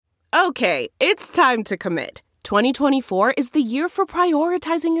Okay, it's time to commit. 2024 is the year for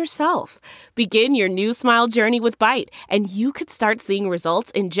prioritizing yourself. Begin your new smile journey with Byte, and you could start seeing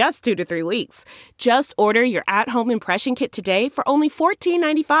results in just 2 to 3 weeks. Just order your at-home impression kit today for only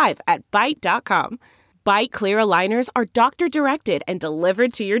 $14.95 at Byte.com. Byte Clear aligners are doctor-directed and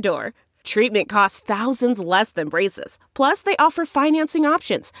delivered to your door. Treatment costs thousands less than braces. Plus, they offer financing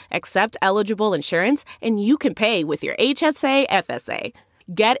options, accept eligible insurance, and you can pay with your HSA FSA.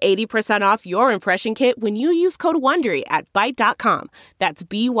 Get 80% off your impression kit when you use code WONDERY at Byte.com. That's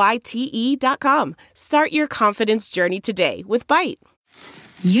BYTE.com. Start your confidence journey today with Byte.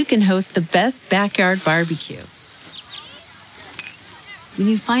 You can host the best backyard barbecue when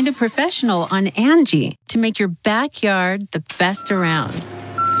you find a professional on Angie to make your backyard the best around.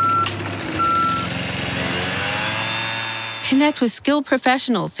 Connect with skilled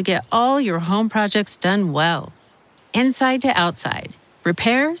professionals to get all your home projects done well. Inside to outside.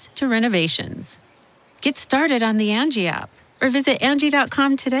 Repairs to renovations. Get started on the Angie app or visit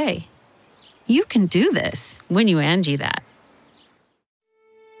Angie.com today. You can do this when you Angie that.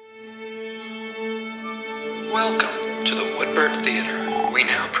 Welcome to the Woodbird Theater. We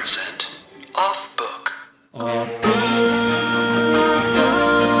now present Off Book. Off Book,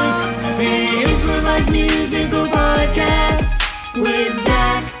 the improvised musical podcast with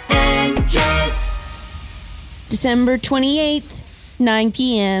Zach and Jess. December 28th. 9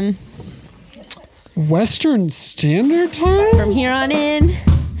 p.m. Western Standard Time? From here on in,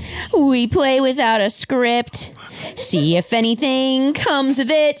 we play without a script. See if anything comes of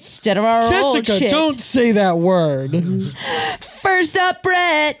it instead of our old shit. Jessica, don't say that word. First up,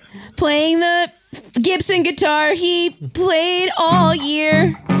 Brett, playing the Gibson guitar he played all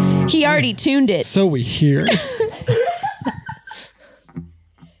year. He already tuned it. So we hear.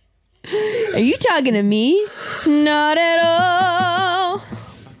 Are you talking to me? Not at all.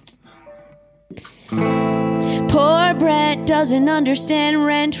 Poor Brett doesn't understand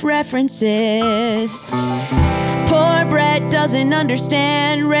rent references. Poor Brett doesn't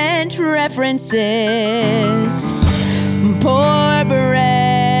understand rent references. Poor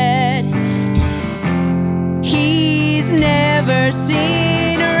Brett, he's never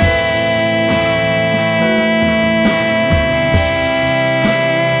seen rent.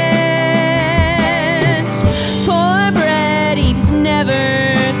 Poor Brett, he's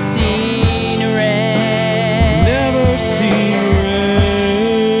never seen rent. Never seen rent.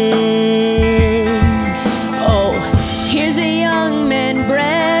 Oh, here's a young man,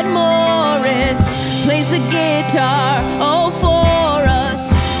 Brett Morris, plays the guitar, oh, for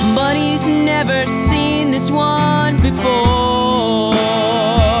us, but he's never seen this one before.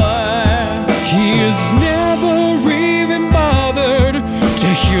 He has never even bothered to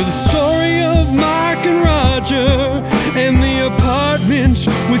hear the story of Mark and Roger and the apartment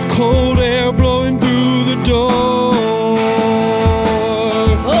with cold air blowing through the door.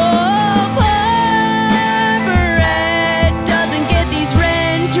 Oh, poor Brett doesn't get these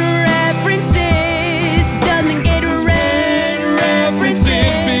rent references. Doesn't get rent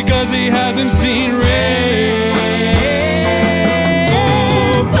references Because he hasn't seen rent.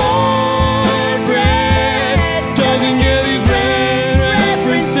 Oh, poor Brett doesn't get these rent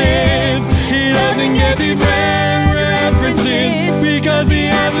references. He doesn't get these rent references because he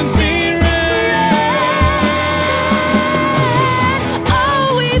hasn't seen rent.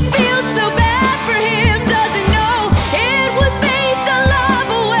 Oh, we feel so bad for him. Doesn't know it was based on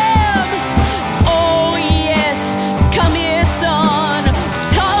lava web. Oh yes, come here, son.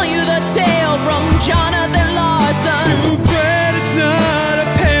 Tell you the tale from Jonathan Larson. To Brett, it's not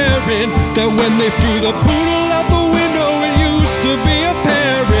apparent that when they threw the poodle out the window, it used to be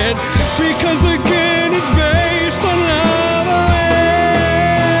apparent. Because again, it's based on lava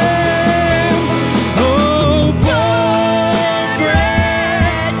wave. Oh, poor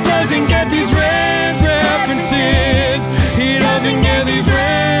Brett doesn't get these rent references. He doesn't get these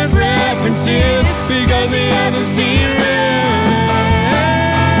rent references because he hasn't seen rent.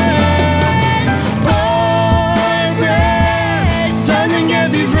 Poor Brett doesn't get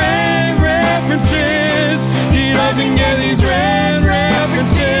these rent references. He doesn't get these rent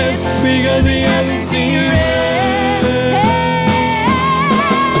references because he hasn't seen rent.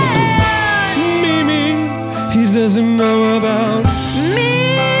 Mimi, he doesn't know about.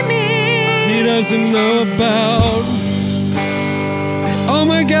 He doesn't know about. Oh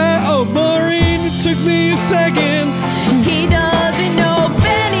my God! Oh, Maureen, it took me a second. He doesn't know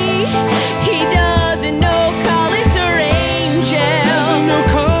Benny. He doesn't know Collins or Angel. Doesn't know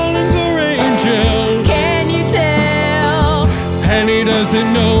Collins or Angel. Can you tell? And he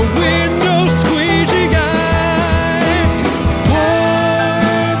doesn't know window squeegee guy.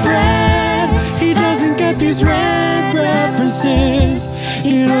 Poor Brett. references.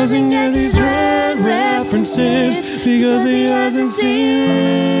 He doesn't get these red references because he hasn't seen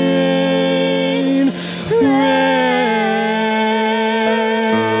rain.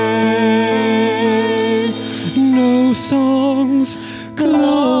 No songs,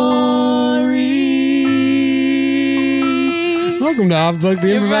 glory. Welcome to Off Book,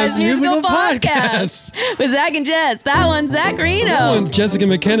 the improvised musical podcast. With Zach and Jess. That one's Zach Reno. That one's Jessica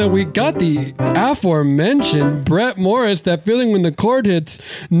McKenna. We got the aforementioned Brett Morris, that feeling when the chord hits.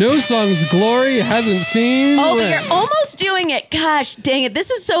 No songs, glory, hasn't seen. Oh, but you're almost doing it. Gosh, dang it.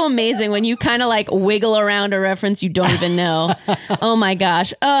 This is so amazing when you kind of like wiggle around a reference you don't even know. Oh my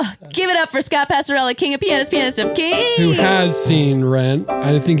gosh. Give it up for Scott Passarella, king of pianists, pianist of kings. Who has seen Rent.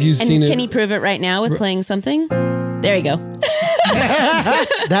 I think he's seen it. Can he prove it right now with playing something? There you go.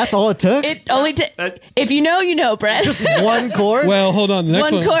 That's all it took? It only if you know, you know, Brett. One chord? Well, hold on. The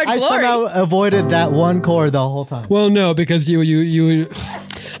next one. Chord I glory. somehow avoided that one chord the whole time. Well, no, because you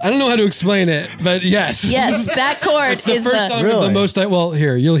I don't know how to explain it, but yes. Yes, that chord It's the is first song Really? of the most. Well,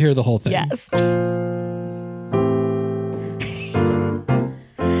 here, you'll hear the whole thing. Yes. yeah.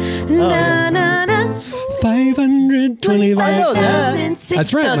 Na, na, na. 525. I know that.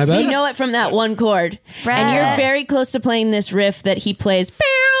 That's right, my bad. You know it from that one chord. And you're very close to playing this riff that he plays,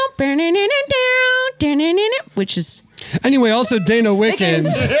 which is Anyway, also Dana Wickens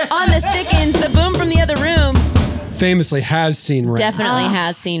on the Stickins, the boom from the other room, famously has seen Rent. definitely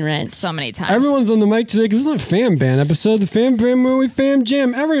has seen Rent. So many times. Everyone's on the mic today because this is a FamBand episode, the FamBand movie Fam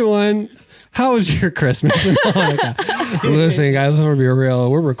Jam. Everyone, how was your Christmas and Hanukkah? Listen, guys, let's be real.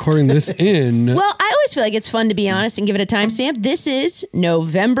 We're recording this in. Well, I always feel like it's fun to be honest and give it a timestamp. This is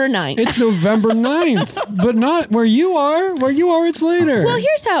November 9th. It's November 9th, but not where you are. Where you are, it's later. Well,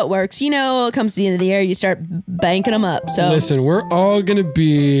 here's how it works. You know, it comes to the end of the year, you start banking them up. So Listen, we're all going to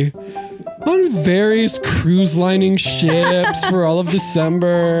be on various cruise lining ships for all of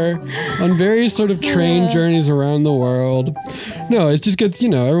December, on various sort of train journeys around the world. No, it just gets,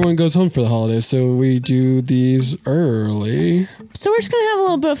 everyone goes home for the holidays, so we do these early. So we're just going to have a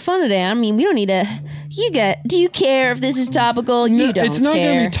little bit of fun today. I mean, we don't need to... do you care if this is topical? You don't It's not care.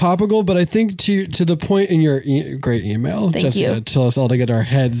 going to be topical, but I think to the point in your great email, Thank Jessica, you. tell us all to get our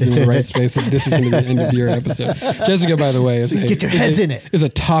heads in the right space. That this is going to be the end of your episode. Jessica, by the way, Get your heads in it. Is a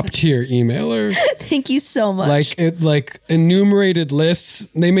top tier emailer. Thank you so much. Like enumerated lists.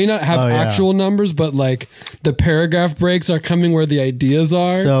 They may not have actual numbers, but like the paragraph breaks are coming where the ideas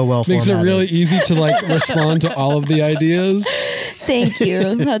are. So well makes it formatted. really easy to like respond to all of the ideas. Thank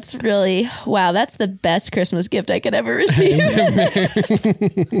you. That's really... Wow, that's the best Christmas gift I could ever receive.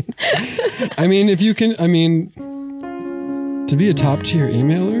 I mean, if you can, to be a top tier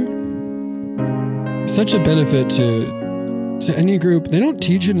emailer, such a benefit to any group. They don't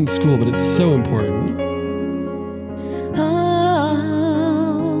teach it in school, but it's so important.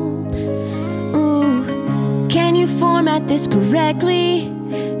 Can you format this correctly?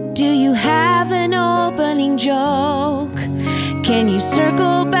 Do you have an opening joke? Can you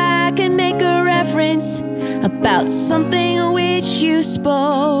circle back and make a reference about something which you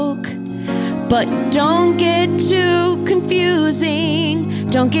spoke? But don't get too confusing.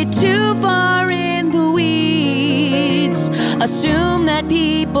 Don't get too far in the weeds. Assume that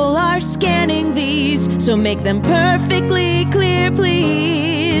people are scanning these, so make them perfectly clear,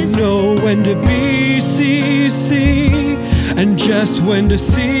 please. Know when to BCC and just when to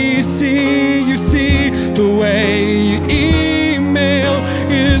CC. You see, the way you email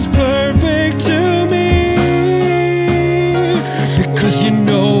is perfect to me, because you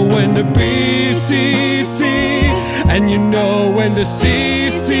know when to BCC and you know when to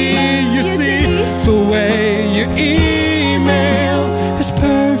CC. You see, the way you email is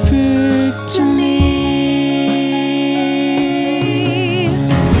perfect to me.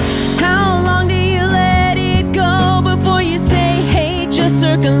 How long do you let it go before you say, hey, just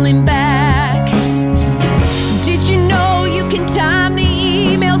circling back? Did you know you can time the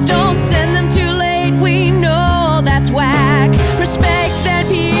emails? Don't send them too late. We know that's whack. Respect that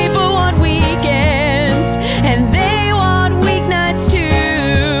people want weekends and they want weeknights too.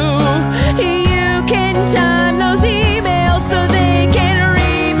 You can time those emails so they can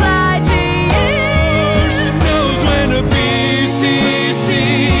reply to you. She knows when to BCC.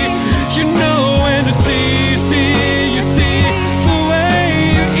 You know when to CC. You see, the way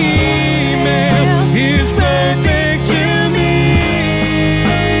you email is perfect to me.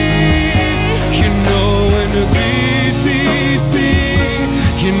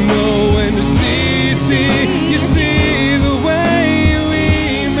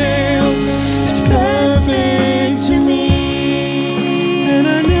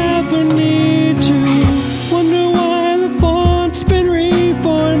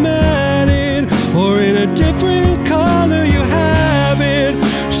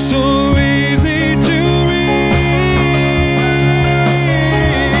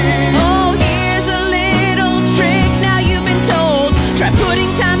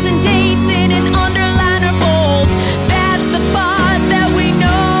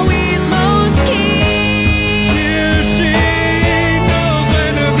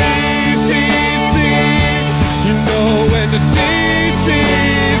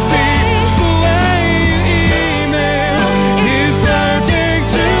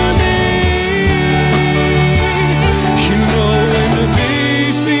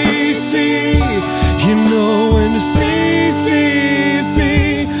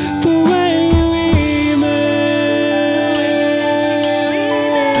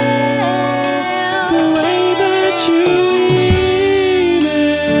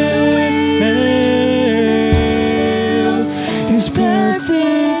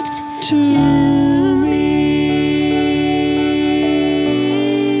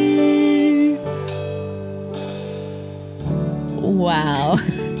 Wow.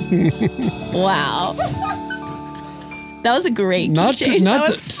 Wow. That was a great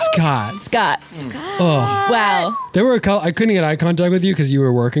keychain. Scott. Scott. Oh. Wow. There were a couple, I couldn't get eye contact with you because you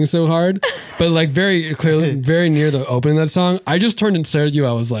were working so hard, but like very clearly, very near the opening of that song, I just turned and stared at you.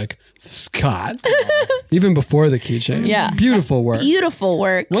 I was like, Scott. Even before the keychain. Yeah. Beautiful work. Beautiful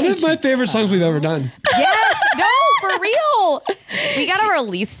work. One of my favorite songs we've ever done. Yes. No, for real. We got to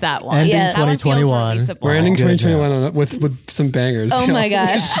release that one. Ending Yeah. That one feels 2021. releasable. We're ending Good 2021 on, with some bangers. Oh my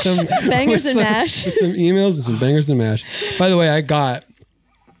gosh. Bangers and mash. With some emails and some bangers and mash. By the way, I got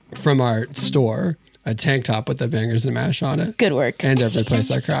from our store a tank top with the bangers and mash on it. Good work. And Every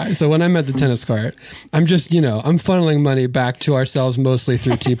Place I Cry. So when I'm at the tennis court, I'm just, I'm funneling money back to ourselves mostly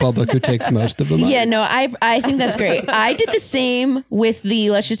through TeePublic, who takes most of the money. Yeah, no, I think that's great. I did the same with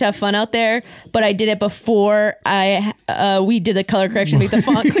the Let's Just Have Fun Out There, but I did it before we did a color correction to make the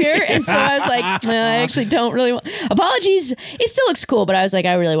font clear. And so I was like, no, I actually don't really want... Apologies. It still looks cool, but I was like,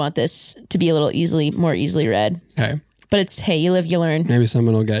 I really want this to be a little more easily read. Hey. But it's, hey, you live, you learn. Maybe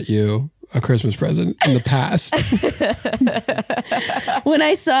someone will get you a Christmas present in the past. When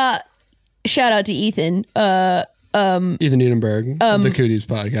I saw, shout out to Ethan, Ethan Edenberg of the Cooties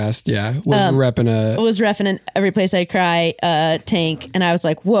podcast, was repping an Every Place I Cry tank, and I was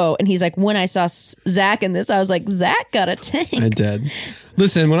like, whoa. And he's like, when I saw Zach in this, I was like, Zach got a tank. I did.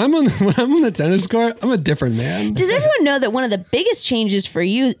 Listen, when I'm on the tennis court, I'm a different man. Does everyone know that one of the biggest changes for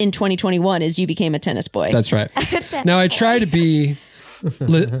you in 2021 is you became a tennis boy? That's right. Now I try to be.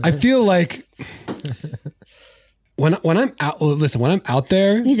 I feel like when I'm out. Listen, when I'm out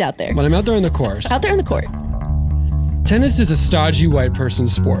there, He's out there. When I'm out there on the course, Out there on the court. tennis is a stodgy white person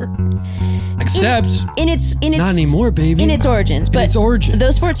sport. Except In its not anymore, baby. in its origins, but its origins.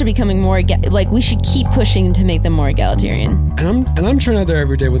 those sports are becoming more like we should keep pushing to make them more egalitarian. And I'm trying out there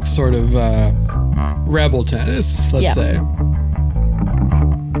every day with sort of rebel tennis. Let's say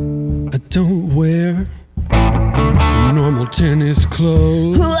I don't wear normal tennis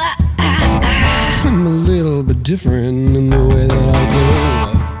clothes. I'm a little bit different in the way that I go.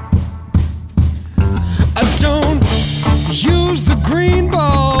 I don't use the green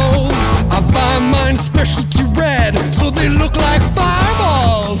balls. I buy mine specialty red, so they look like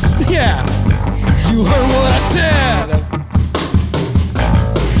fireballs. Yeah, you heard what I said.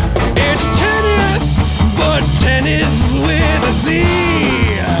 It's tennis, but tennis with a Z.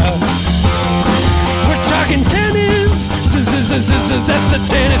 We're talking tennis. That's the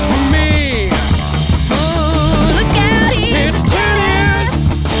tennis for me. Ooh, look out here. It's tennis,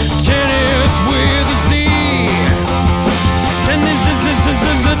 tennis with a Z. Tennis is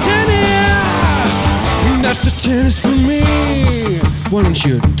a tennis. That's the tennis for me. Why don't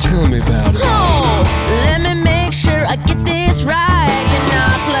you tell me about it? Oh, let me make sure I get this right. You're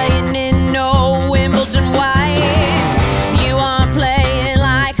not playing in no Wimbledon whites. You aren't playing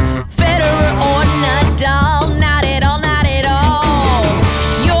like Federer or Nadal. Not at all, not at all.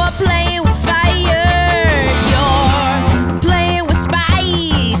 You're playing with fire. You're playing with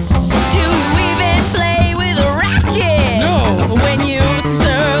spice. Do you even play with a racket? No. When you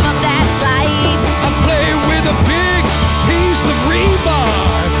serve up that slice. I play with a big piece of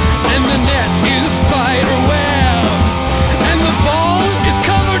rebar, and the net is spider webs, and the ball is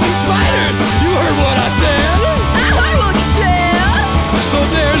covered in spiders. You heard what I said? I heard what you said. So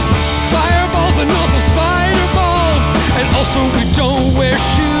there's fireballs and also spider balls, and also we don't wear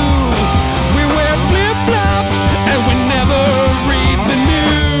shoes. We wear flip-flops, and we never read the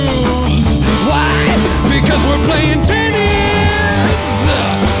news. Why? Because we're playing tennis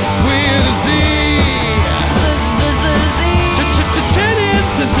with a Z.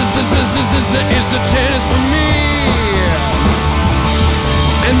 Tennis is the tennis for me.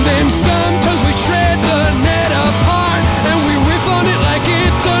 And then sometimes we shred the net apart, and we riff on it like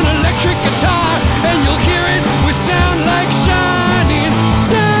it's an electric guitar, and you'll hear it, we sound like shining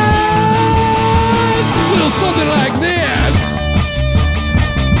stars. Little something like this.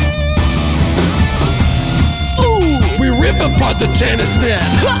 Ooh, we rip apart the tennis net,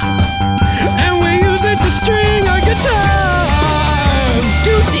 and we use it to string our guitars.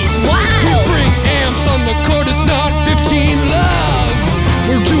 Deuces, We wow. bring amps on the court, it's not 15 love.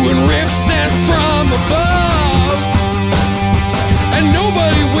 We're doing riffs sent from above. And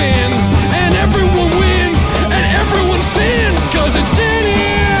nobody wins, and everyone wins, and everyone sins, cause it's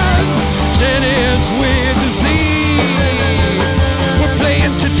tennis, tennis with a Z. We're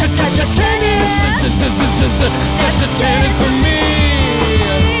playing tennis, that's the tennis for me.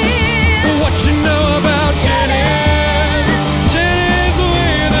 What you know about tennis?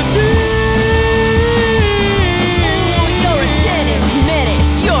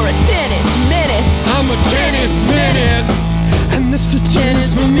 10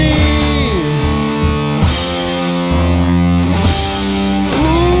 is for me.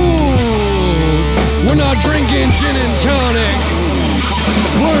 Ooh, we're not drinking gin and tonics.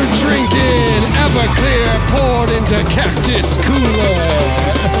 We're drinking Everclear poured into Cactus Cooler.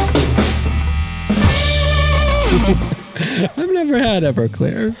 I've never had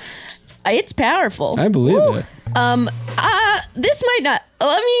Everclear. It's powerful. I believe it. This might not.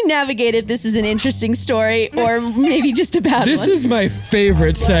 Let me navigate if this is an interesting story or maybe just a bad This one. is my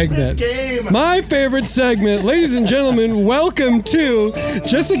favorite segment. My favorite segment. Ladies and gentlemen, welcome to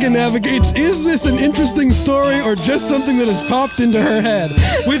Jessica Navigates. Is this an interesting story or just something that has popped into her head?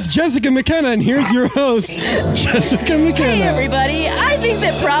 With Jessica McKenna, and here's your host, Jessica McKenna. Hey, everybody. I think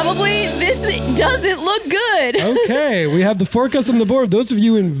that probably this doesn't look good. Okay, we have the forecast on the board. Those of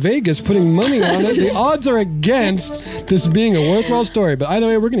you in Vegas putting money on it, the odds are against this being a worthwhile story. But either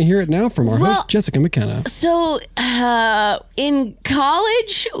way, we're going to hear it now from our host, Jessica McKenna. So, in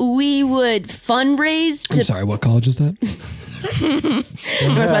college, we would fundraise to... I'm sorry, what college is that?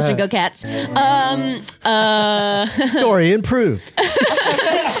 Northwestern, go Cats. Story improved.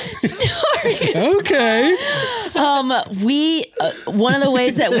 Okay. One of the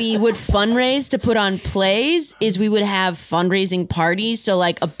ways that we would fundraise to put on plays is we would have fundraising parties. So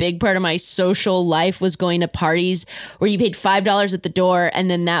like a big part of my social life was going to parties where you paid $5 at the door,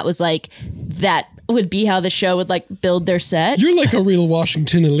 and then that was like that would be how the show would like build their set. You're like a real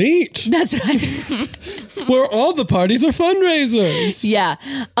Washington elite. That's right. Where all the parties are fundraisers. Yeah.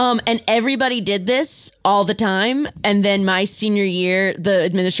 And everybody did this all the time. And then my senior year, the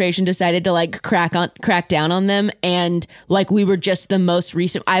administration decided to like crack down on them. And like we were just the most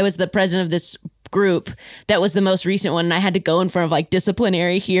recent. I was the president of this group that was the most recent one, and I had to go in front of like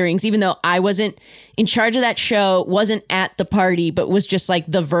disciplinary hearings, even though I wasn't in charge of that show, wasn't at the party, but was just like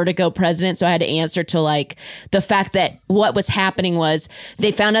the Vertigo president. So I had to answer to like the fact that what was happening was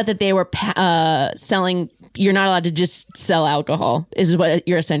they found out that they were selling. You're not allowed to just sell alcohol, is what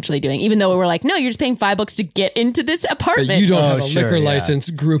you're essentially doing. Even though we were like, no, you're just paying $5 to get into this apartment. But you don't have a liquor license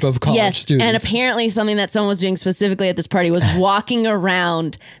group of college students. And apparently something that someone was doing specifically at this party was walking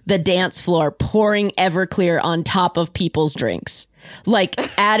around the dance floor, pouring Everclear on top of people's drinks. Like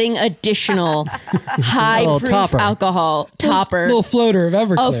adding additional high proof alcohol topper. A little floater of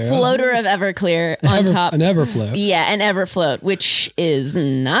Everclear. A floater of Everclear on top. An Everfloat. Yeah, an Everfloat, which is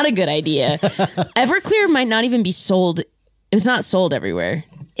not a good idea. Everclear might not even be sold. It's not sold everywhere.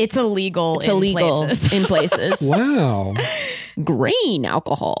 It's illegal places. in places. Wow. Grain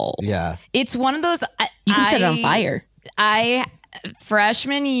alcohol. Yeah. It's one of those... You can set it on fire.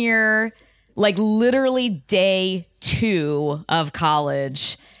 Freshman year, like literally day 2 of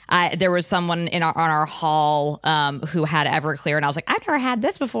college, there was someone on our hall who had Everclear, and I was like, I've never had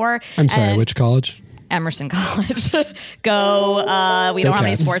this before. I'm sorry, which college? Emerson College. Go. We don't have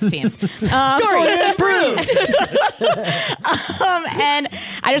any sports teams. Story improved. And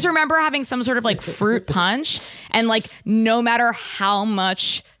I just remember having some sort of like fruit punch, and like no matter how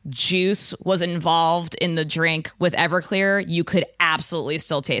much juice was involved in the drink with Everclear, you could absolutely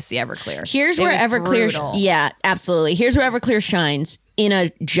still taste the Everclear. Here's where Everclear... yeah, absolutely. Here's where Everclear shines, in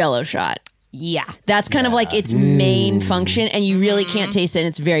a Jell-O shot. Yeah. That's kind of like its main function, and you really can't taste it, and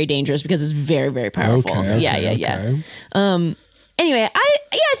it's very dangerous because it's very, very powerful. Okay. Yeah. Anyway, I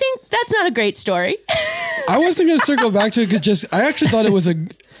think that's not a great story. I wasn't going to circle back to it because I actually thought it was a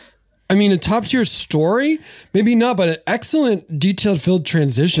top tier story, maybe not, but an excellent detailed filled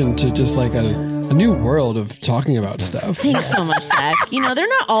transition to just like a new world of talking about stuff. Thanks so much, Zach. They're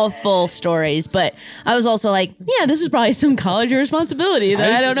not all full stories, but I was also like, yeah, this is probably some college responsibility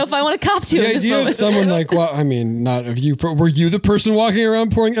that I don't know if I want to cop to The at this idea moment. of someone like, well, I mean, not of you. Were you the person walking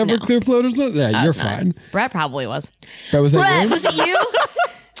around pouring Everclear floaters? Yeah, you're fine. Brett probably was. Brett, was that Brett, you? was it you?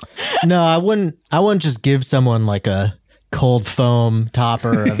 No, I wouldn't just give someone like a cold foam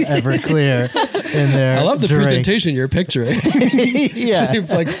topper of Everclear in there. I love the presentation you're picturing. Yeah.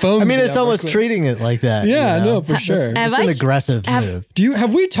 Like foam. I mean, it's almost treating it like that. Yeah, you know? no, for sure. It's an aggressive move.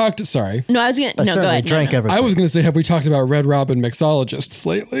 Have we talked, sorry. No, I was going to, no, go ahead. Drank Everclear. I was going to say, have we talked about Red Robin mixologists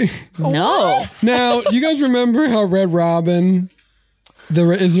lately? No. Now, you guys remember how Red Robin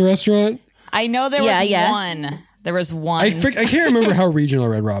is a restaurant? I know there was one. There was one. I can't remember how regional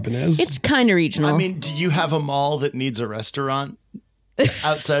Red Robin is. It's kind of regional. I mean, do you have a mall that needs a restaurant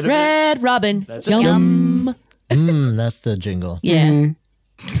outside of Red Robin. That's Yum. That's the jingle. Yeah.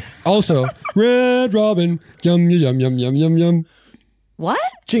 Mm-hmm. Also, Red Robin. Yum, yum, yum, yum, yum, yum. What?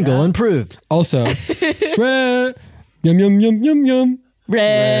 Jingle improved. Also, Red Yum, yum, yum, yum, yum.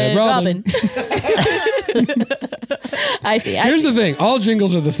 Red Robin. I see. Here's the thing. All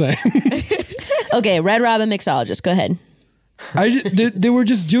jingles are the same. Okay, Red Robin mixologist. Go ahead. They were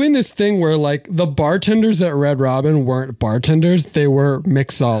just doing this thing where like the bartenders at Red Robin weren't bartenders, they were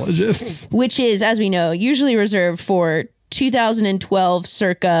mixologists. Which is, as we know, usually reserved for 2012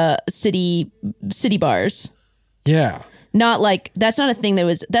 circa city bars. Yeah. Not like, that's not a thing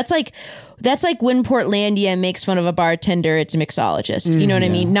that's like when Portlandia makes fun of a bartender, it's a mixologist. You know what I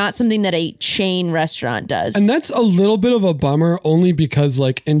mean? Not something that a chain restaurant does. And that's a little bit of a bummer only because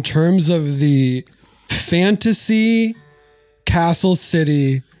like in terms of the fantasy Castle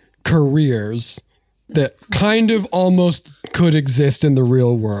City careers that kind of almost could exist in the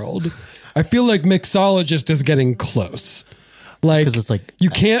real world, I feel like mixologist is getting close. Like, it's like you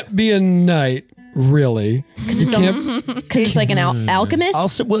can't be a knight, really. Because it's like an alchemist?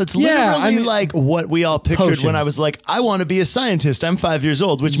 Also, well, it's literally like what we all pictured potions. when I was like, I want to be a scientist. I'm 5 years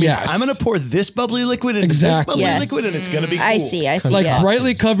old, which means I'm going to pour this bubbly liquid into this bubbly liquid, and it's going to be cool. I see. Like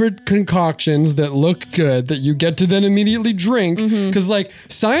brightly covered concoctions that look good that you get to then immediately drink. Because like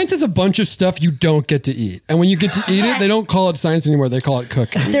science is a bunch of stuff you don't get to eat. And when you get to eat it, they don't call it science anymore. They call it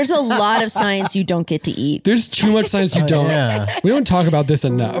cooking. There's a lot of science you don't get to eat. There's too much science you don't. yeah. We don't talk about this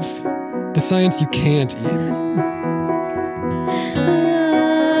enough. The science you can't eat.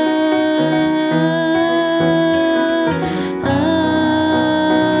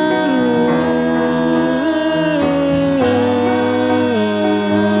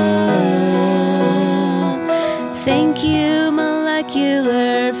 Thank you,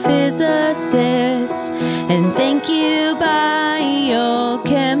 molecular physicists, and thank you,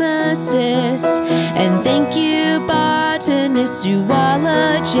 biochemicists, and thank you, botanists,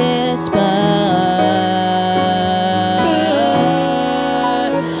 zoologists,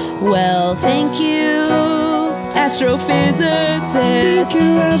 well, thank you, astrophysicists. Thank you,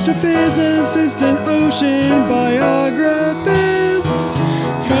 astrophysicists and ocean biographers.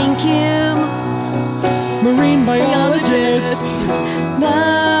 Thank you, marine biologists.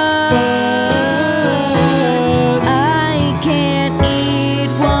 I can't eat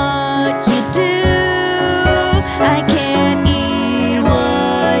what you do. I can't eat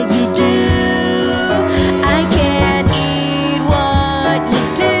what you do. I can't eat what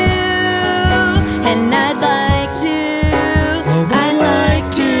you do. And I'd like to. I'd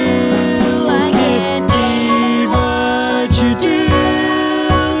like to. I can't eat what you do.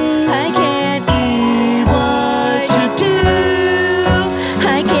 I can't eat what you do.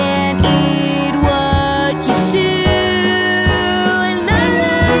 I can't eat what you do. And I'd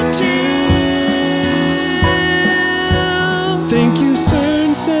like to. Thank you,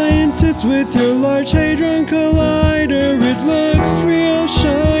 CERN scientists, with your Large Hadron Collider. It looks real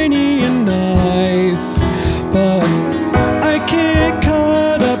shiny and nice, but I can't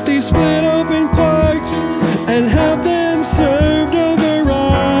cut up these split open quarks and have them served over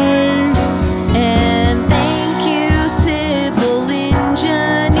rice. And thank you, civil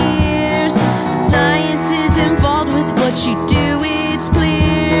engineers. Science is involved with what you do, it's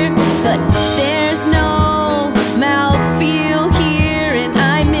clear. But there's no mouthfeel here, and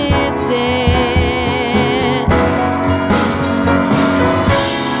I miss it.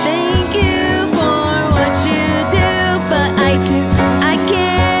 Thank you for what you do, but I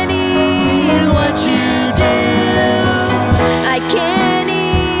can't eat what you do. I can't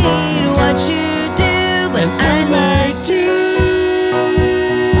eat what you do, but I'd like to.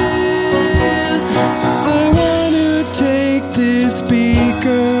 I wanna take this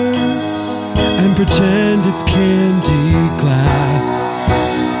beaker and pretend it's candy glass.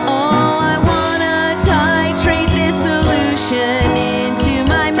 Oh, I wanna titrate this solution into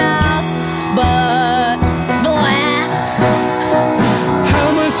my mouth, but blah. How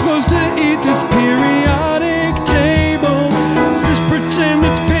am I supposed to eat this periodic table? Just pretend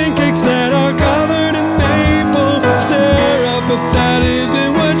it's pancakes that are covered in maple syrup, but that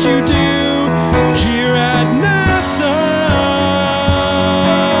isn't what you do here at NASA.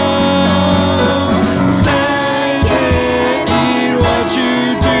 I can't eat what you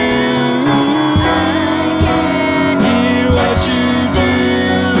do. I can't eat what you do.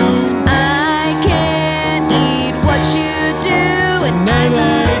 I can't eat what you do, and I'd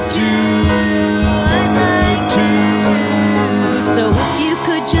like to. I'd like to. So if you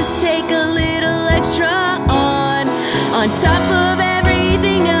could just take a little extra on top of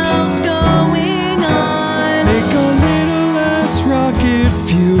everything else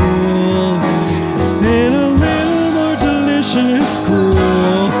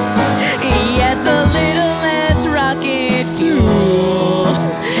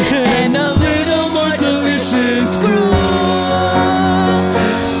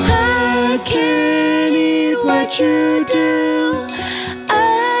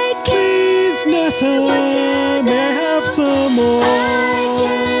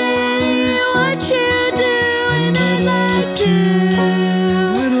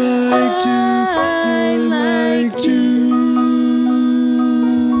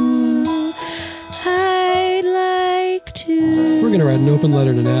I'm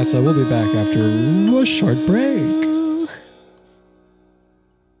Leonard and Assa. We'll be back after a short break.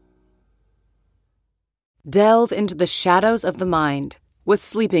 Delve into the shadows of the mind with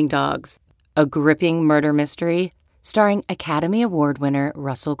Sleeping Dogs, a gripping murder mystery starring Academy Award winner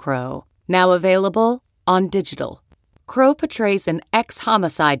Russell Crowe. Now available on digital. Crowe portrays an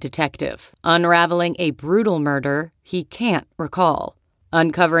ex-homicide detective unraveling a brutal murder he can't recall.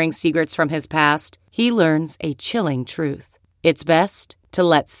 Uncovering secrets from his past, he learns a chilling truth. It's best to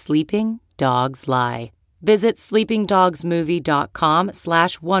let sleeping dogs lie. Visit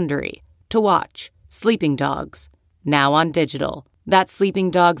sleepingdogsmovie.com/Wondery to watch Sleeping Dogs, now on digital. That's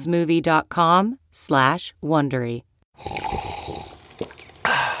sleepingdogsmovie.com/Wondery.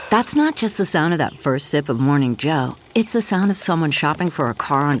 That's not just the sound of that first sip of Morning Joe. It's the sound of someone shopping for a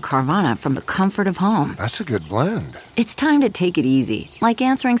car on Carvana from the comfort of home. That's a good blend. It's time to take it easy, like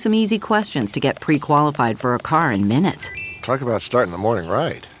answering some easy questions to get pre-qualified for a car in minutes. Talk about starting the morning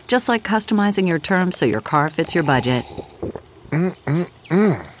right. Just like customizing your terms so your car fits your budget.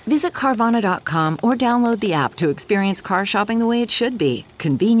 Visit Carvana.com or download the app to experience car shopping the way it should be.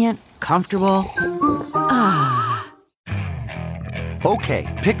 Convenient, comfortable. Okay,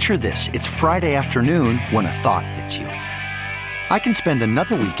 picture this. It's Friday afternoon when a thought hits you. I can spend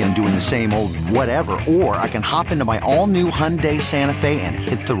another weekend doing the same old whatever, or I can hop into my all-new Hyundai Santa Fe and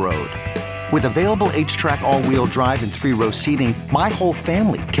hit the road. With available H-Track all-wheel drive and 3-row seating, my whole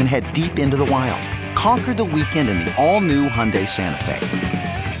family can head deep into the wild. Conquer the weekend in the all-new Hyundai Santa Fe.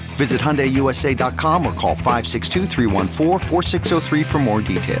 Visit HyundaiUSA.com or call 562-314-4603 for more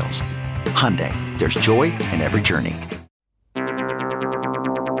details. Hyundai, there's joy in every journey.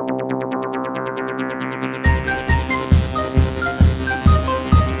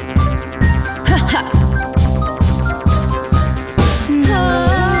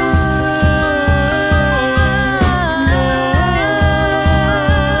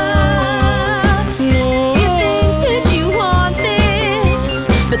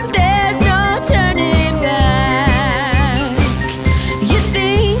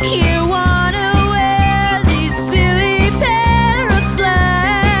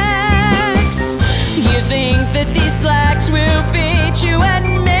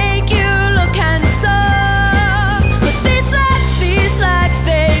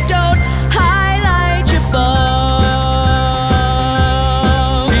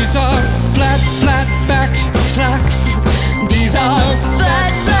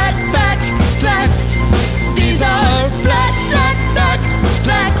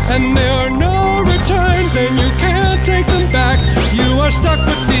 And there are no returns, and you can't take them back. You are stuck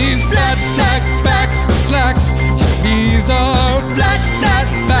with these flat back slacks. These are flat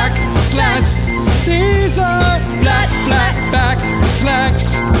back slacks. These are flat back slacks.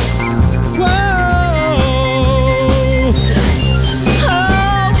 Whoa.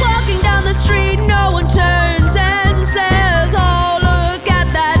 Oh, walking down the street, no one turns and says, "Oh, look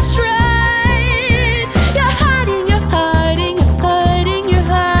at that stride." You're hiding, you're hiding, you're hiding, you're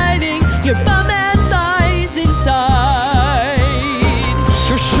hiding your bum and thighs inside.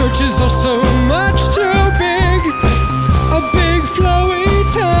 Your shirt is also much too big, a big flowy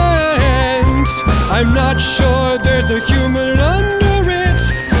tent. I'm not sure there's a human under it,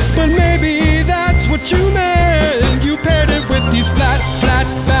 but maybe that's what you meant. You paired it with these flat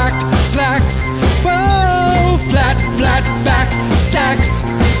backed slacks. Oh, flat backed slacks.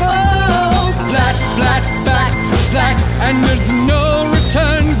 Oh, flat backed slacks. And there's no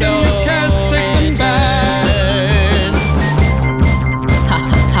returns, and you can't take them back.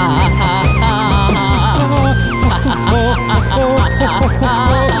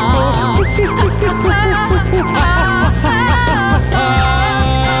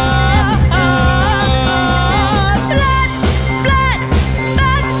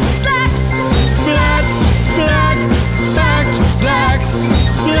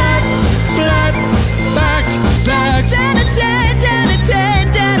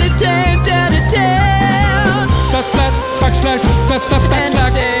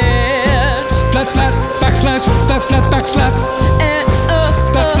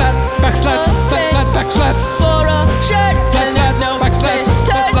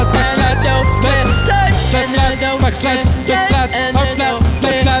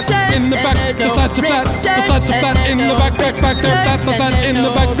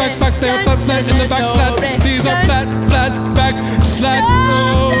 These are flat back slacks.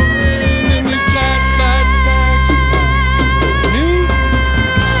 Oh, in these flat backs.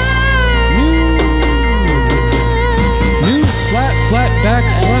 New flat back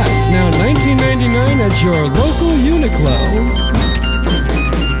slacks. Now $19.99 at your local Uniqlo.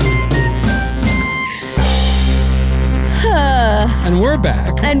 And we're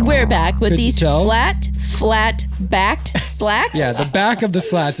back. And we're back with Could you these tell? flat-backed slacks. Yeah, the back of the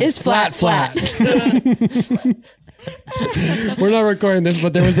slats is flat. We're not recording this,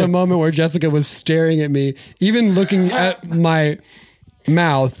 but there was a moment where Jessica was staring at me, even looking at my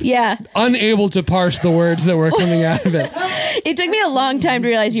mouth. Yeah. Unable to parse the words that were coming out of it. It took me a long time to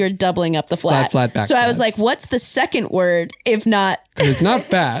realize you were doubling up the flat. Flat, back so I was slats. like, what's the second word if not? It's not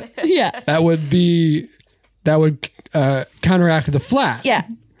fat. Yeah. That would counteract the flat. Yeah.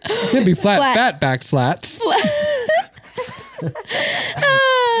 It'd be fat back slats.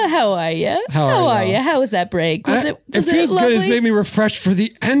 How are you? How are ya? How was that break? It feels good. It's made me refreshed for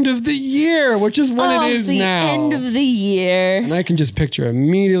the end of the year, which is when it is the now. end of the year. And I can just picture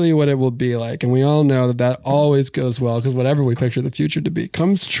immediately what it will be like. And we all know that always goes well because whatever we picture the future to be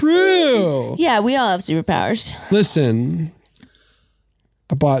comes true. Yeah, we all have superpowers. Listen,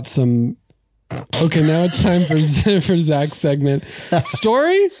 I bought some. Okay, now it's time for Zach's segment.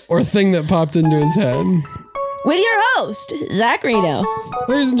 Story or thing that popped into his head? With your host, Zach Reno.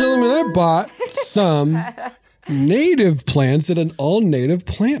 Ladies and gentlemen, I bought some native plants at an all-native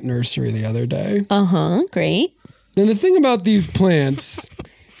plant nursery the other day. Great. And the thing about these plants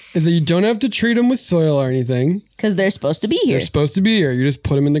is that you don't have to treat them with soil or anything. Because they're supposed to be here. They're supposed to be here. You just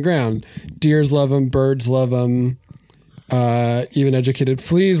put them in the ground. Deers love them. Birds love them. Even educated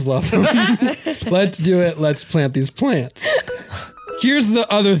fleas love them. Let's do it. Let's plant these plants. Here's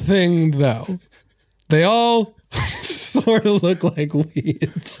the other thing, though. They all sort of look like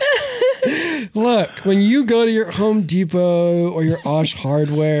weeds. Look, when you go to your Home Depot or your Osh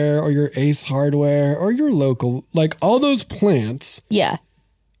Hardware or your Ace Hardware or your local, like all those plants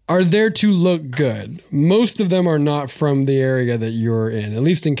are there to look good. Most of them are not from the area that you're in, at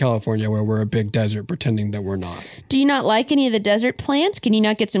least in California where we're a big desert pretending that we're not. Do you not like any of the desert plants? Can you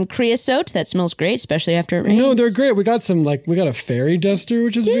not get some creosote? That smells great, especially after it rains. No, they're great. We got a fairy duster,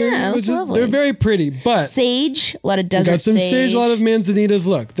 which is that's lovely. They're very pretty, but sage, a lot of desert we got some sage, a lot of manzanitas.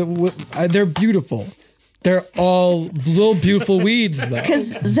 Look, they're beautiful. They're all little beautiful weeds, though.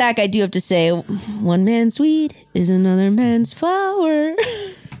 Because, Zach, I do have to say, one man's weed is another man's flower.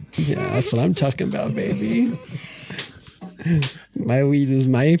 Yeah, that's what I'm talking about, baby. My weed is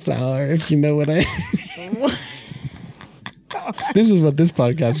my flower, if you know what I mean. This is what this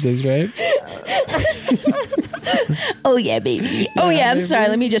podcast is, right? Oh, yeah, baby. Oh, yeah, I'm baby. sorry.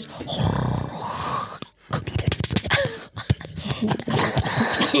 Let me just...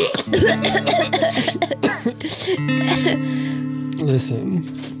 Listen.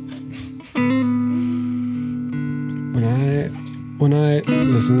 When I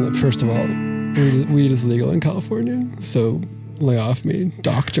listen, first of all, weed is legal in California, so lay off me,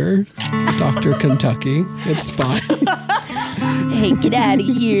 Dr. Kentucky. It's fine. Hey, get out of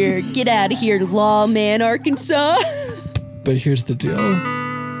here. Get out of here, lawman, Arkansas. But here's the deal.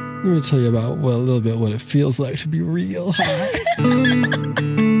 Let me tell you about a little bit what it feels like to be real high.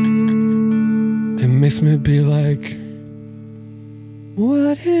 It makes me be like,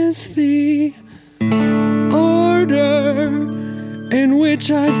 what is the order in which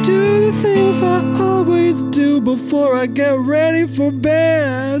I do the things I always do before I get ready for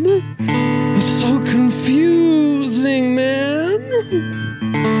bed? It's so confusing, man.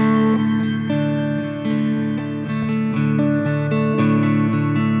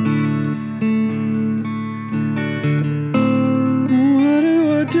 What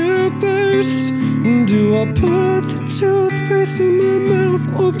do I do first? Do I put the toothpaste in my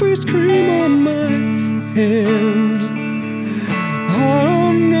mouth or face cream on my hand? I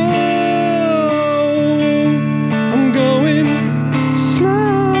don't know. I'm going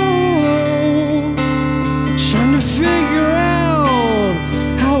slow, trying to figure out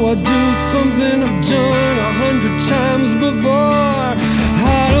how I do something I've done 100 times before.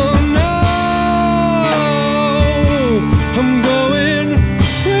 I don't know. I'm going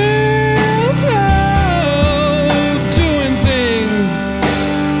real slow, doing things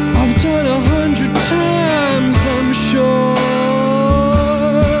I've done 100 times, I'm sure.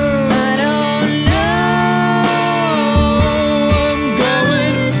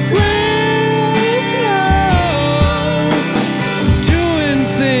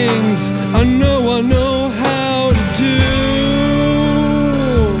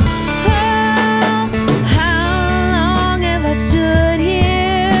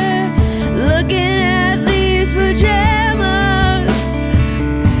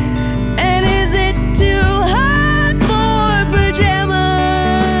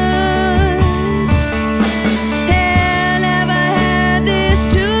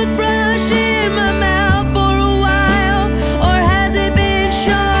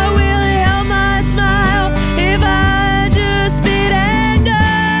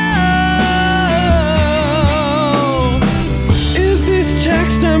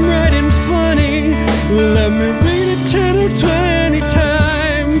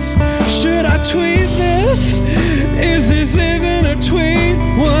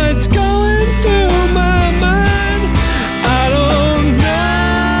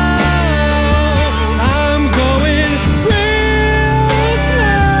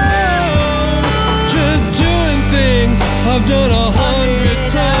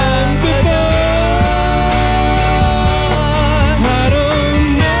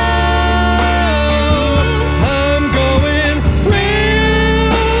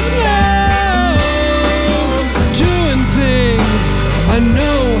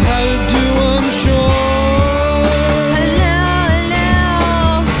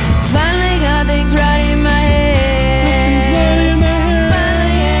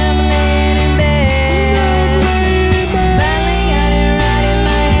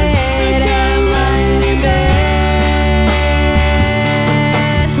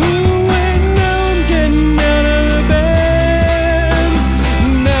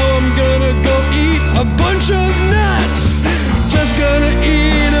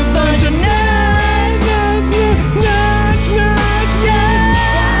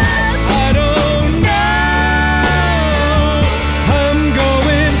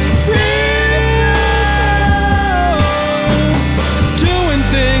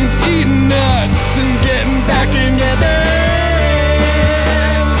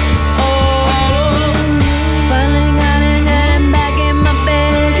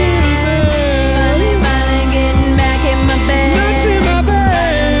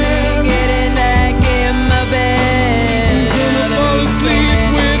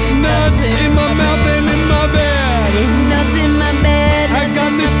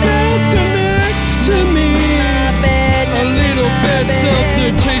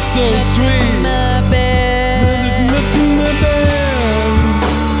 so sweet. My bed. There's nuts in my bed.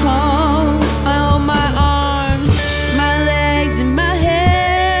 Oh, my arms, my legs, and my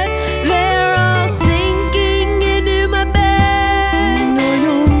head, they're all sinking into my bed. Now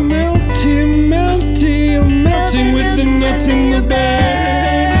you're melting, I'm melting with the nuts in the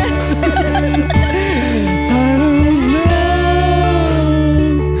bed. I don't know,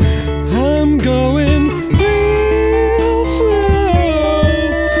 I'm going real slow.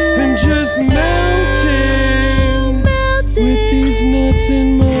 I'm just melting with these nuts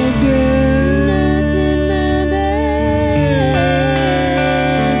in my bed. Nuts in my bed.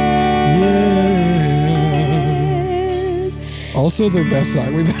 Yeah. Also, the best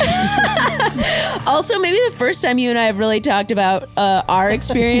song we've had. Also, maybe the first time you and I have really talked about our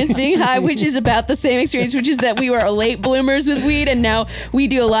experience being high, which is about the same experience, which is that we were late bloomers with weed, and now we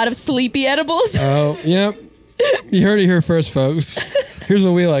do a lot of sleepy edibles. Oh, yep. You heard it here first, folks. Here's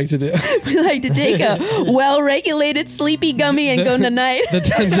what we like to do. We like to take a well-regulated sleepy gummy and go night.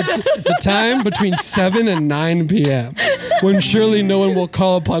 The time between 7 and 9 p.m. when surely no one will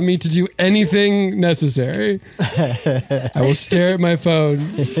call upon me to do anything necessary. I will stare at my phone,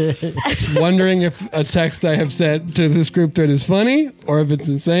 wondering if a text I have sent to this group thread is funny or if it's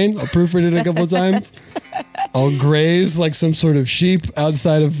insane. I'll proofread it a couple of times. I'll graze like some sort of sheep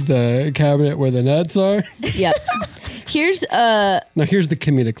outside of the cabinet where the nuts are. Yep. Here's Now here's the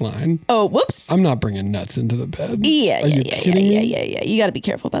comedic line. Oh, whoops. I'm not bringing nuts into the bed. Yeah. Me? You got to be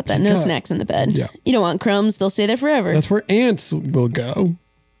careful about that. No snacks in the bed. Yeah. You don't want crumbs. They'll stay there forever. That's where ants will go.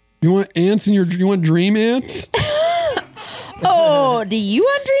 You want ants in you want dream ants? Oh, do you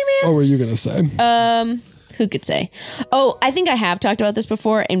want dream ants? What were you going to say? Who could say? Oh, I think I have talked about this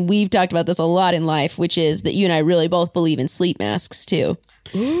before, and we've talked about this a lot in life, which is that you and I really both believe in sleep masks, too.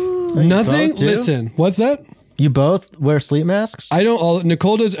 Nothing? Listen, what's that? You both wear sleep masks? I don't.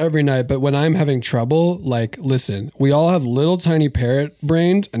 Nicole does every night, but when I'm having trouble, like, listen, we all have little tiny parrot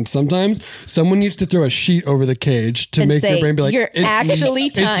brains, and sometimes someone needs to throw a sheet over the cage to And make say, your brain be like, "You're actually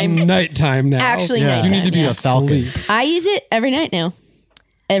time. It's nighttime now. Actually You nighttime, need to be yeah. asleep." I use it every night now.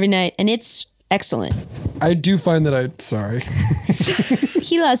 Every night, and it's excellent. I do find that sorry.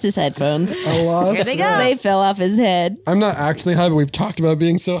 He lost his headphones. I lost. Here they go. They fell off his head. I'm not actually high, but we've talked about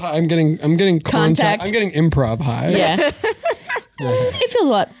being so high. I'm getting Contact. I'm getting improv high. Yeah. It feels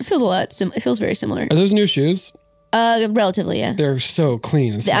a lot. It feels very similar. Are those new shoes? Relatively, yeah. They're so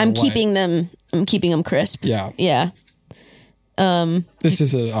clean. And so I'm white. keeping them crisp. Yeah. Yeah. This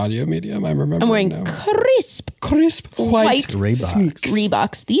is an audio medium. I'm remembering. I'm wearing now. crisp white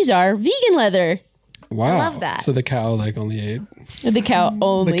Reeboks. These are vegan leather. Wow. I love that. So the cow only ate. The cow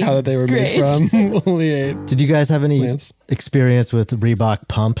only. The cow that they were made grazed. from only ate. Did you guys have any experience with Reebok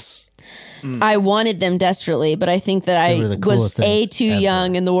pumps? I wanted them desperately, but I think that They were the coolest things too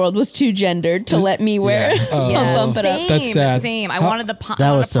young and the world was too gendered to let me wear pump it up. That's sad. Same. I How- wanted the pump. That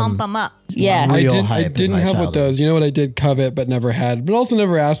I wanted was to pump some- them up. Yeah. I Real didn't hype in have my with childhood. those. You know what I did covet but never had, but also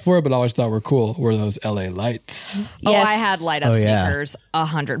never asked for it, but always thought were cool, were those LA lights. Oh, Yes. I had light up Oh, yeah. sneakers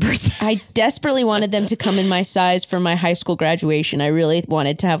 100%. I desperately wanted them to come in my size for my high school graduation. I really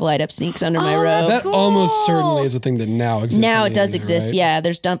wanted to have light up sneaks under my robe. That almost certainly is a thing that now exists. Now on it the does internet, exist. right? Yeah,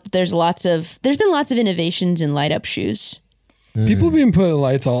 there's been lots of innovations in light up shoes. People being putting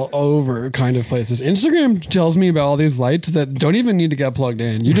lights all over kind of places. Instagram tells me about all these lights that don't even need to get plugged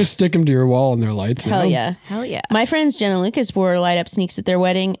in. You just stick them to your wall and they're lights. Hell now. yeah. Hell yeah. My friends Jen and Lucas wore light up sneaks at their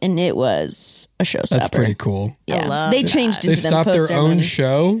wedding, and it was a showstopper. That's pretty cool. Yeah, they changed They into them stopped their own post-ceremony.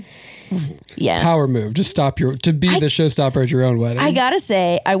 show. Yeah. Power move. Just stop the showstopper at your own wedding. I gotta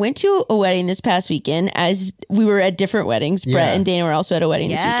say, I went to a wedding this past weekend. As we were at different weddings. Brett Yeah. and Dana were also at a wedding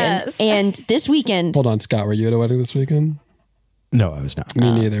this weekend, Yes. and this weekend. Hold on, Scott. Were you at a wedding this weekend? No, I was not.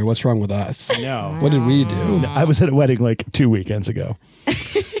 Me neither. What's wrong with us? No. What did we do? No, I was at a wedding like 2 weekends ago.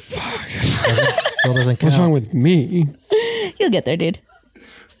 Still doesn't count. What's wrong with me? You'll get there, dude.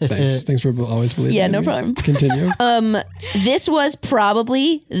 Thanks for always believing. Yeah, in no me. problem. Continue. This was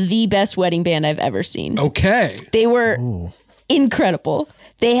probably the best wedding band I've ever seen. Okay. They were incredible.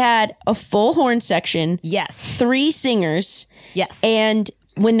 They had a full horn section. Yes. 3 singers. Yes. And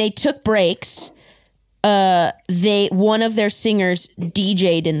when they took breaks, one of their singers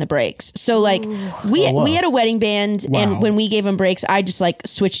DJ'd in the breaks. So like we had a wedding band, and when we gave them breaks, I just like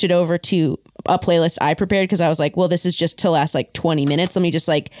switched it over to a playlist I prepared because I was like, well, this is just to last like 20 minutes. Let me just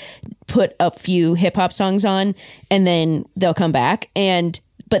like put a few hip hop songs on, and then they'll come back.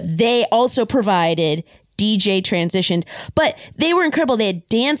 But they also provided DJ transitioned, but they were incredible. They had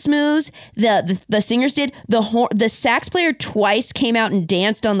dance moves. The singers did. The sax player twice came out and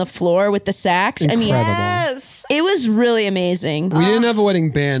danced on the floor with the sax. Incredible. Yes, it was really amazing. We didn't have a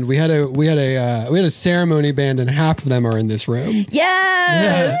wedding band. We had a ceremony band, and half of them are in this room.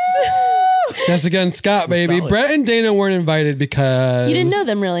 Yes. Jessica and Scott, baby. Solid. Brett and Dana weren't invited because You didn't know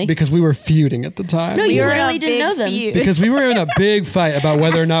them, really? Because we were feuding at the time. No, you literally didn't know them. Because we were in a big fight about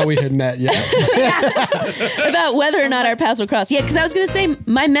whether or not we had met yet. About whether or not our paths would cross. Yeah, because I was going to say,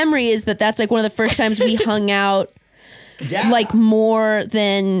 my memory is that's like one of the first times we hung out. Yeah. Like more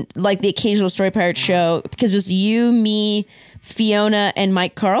than like the occasional Story Pirate show, because it was you, me, Fiona, and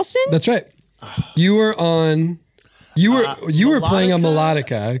Mike Carlson. That's right. You were on. You were playing a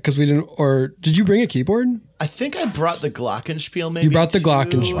melodica because we didn't. Or did you bring a keyboard? I think I brought the Glockenspiel. Maybe you brought the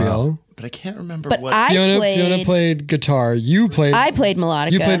Glockenspiel, but I can't remember. But what Fiona played guitar. I played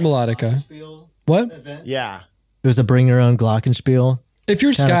melodica. You played melodica. What? Yeah. It was a bring your own Glockenspiel. If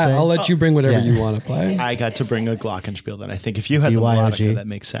you're Scott, I'll let you bring whatever you want to play. I got to bring a Glockenspiel then. I think if you had the melodica, that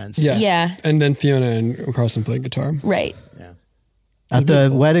makes sense. Yes. Yeah. And then Fiona and Carlson played guitar. Right. Yeah. At the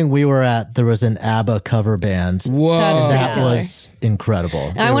wedding we were at, there was an ABBA cover band. Whoa. That was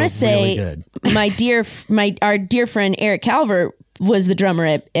incredible. I want to say, really our dear friend Eric Calvert was the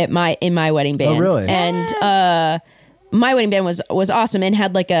drummer in my wedding band. Oh, really? And my wedding band was awesome and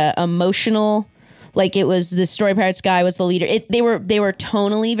had like a emotional. Like it was the Story Pirates guy was the leader. They were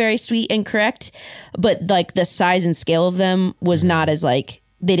tonally very sweet and correct, but like the size and scale of them was not as like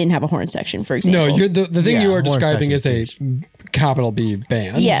they didn't have a horn section, for example. No, the thing you are describing is a capital B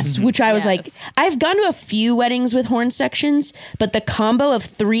band. Yes, which I was like, I've gone to a few weddings with horn sections, but the combo of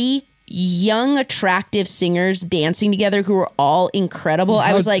 3 young, attractive singers dancing together who were all incredible.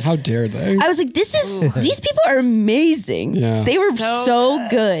 I was like, how dare they? I was like, these people are amazing. Yeah. They were so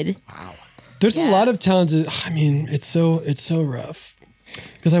good. Wow. There's a lot of talented. I mean, it's so rough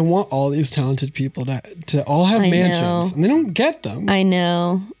because I want all these talented people to all have mansions, and they don't get them. I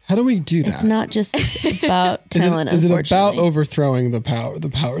know. How do we do that? It's not just about talent. Is it about overthrowing the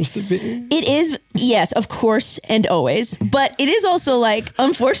powers that be? It is, yes, of course, and always. But it is also like,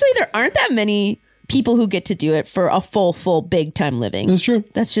 unfortunately, there aren't that many people who get to do it for a full big time living. That's true.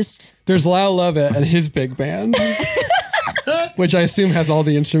 That's just. There's Lyle Lovett and his big band. Which I assume has all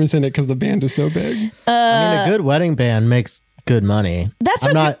the instruments in it because the band is so big. I mean, a good wedding band makes good money. That's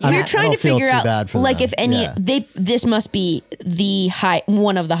what we're trying to figure out. Like, them. If any, this must be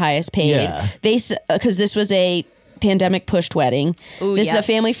one of the highest paid. Yeah. Because this was a pandemic pushed wedding. Ooh, this is a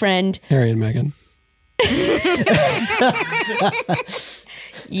family friend. Harry and Meghan.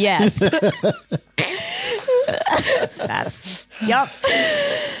 Yes. That's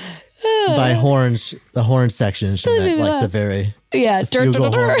by horns, the horn section she meant like the very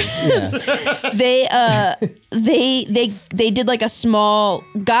fugal horns. Yeah. They did like a small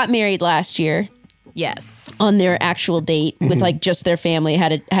got married last year. Yes. On their actual date with like just their family,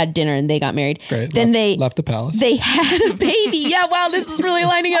 had dinner and they got married. Great. Then they left the palace. They had a baby. Yeah, wow, this is really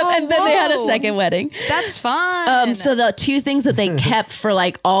lining up. And then they had a second wedding. That's fun. So the 2 things that they kept for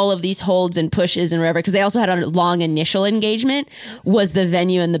like all of these holds and pushes and whatever, because they also had a long initial engagement, was the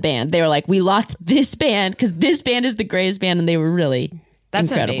venue and the band. They were like, we locked this band because this band is the greatest band, and they were really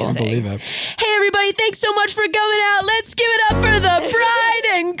incredible. Amazing. I believe it. Hey everybody, thanks so much for coming out. Let's give it up for the bride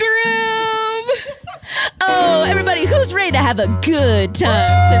and groom. Oh, everybody, who's ready to have a good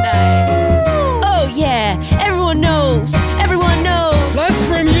time tonight? Oh yeah, everyone knows. Less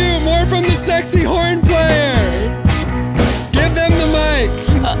from you, more from the sexy horn player. Give them the mic.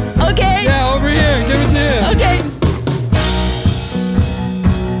 Okay. Yeah, over here. Give it to him. Okay.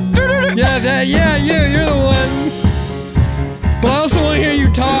 Yeah, you're the one. But I also want to hear you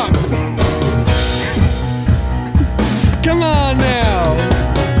talk. Come on now.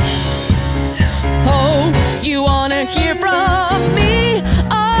 Oh, you wanna hear from me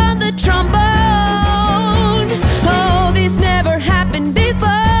on the trombone? Oh, this never happened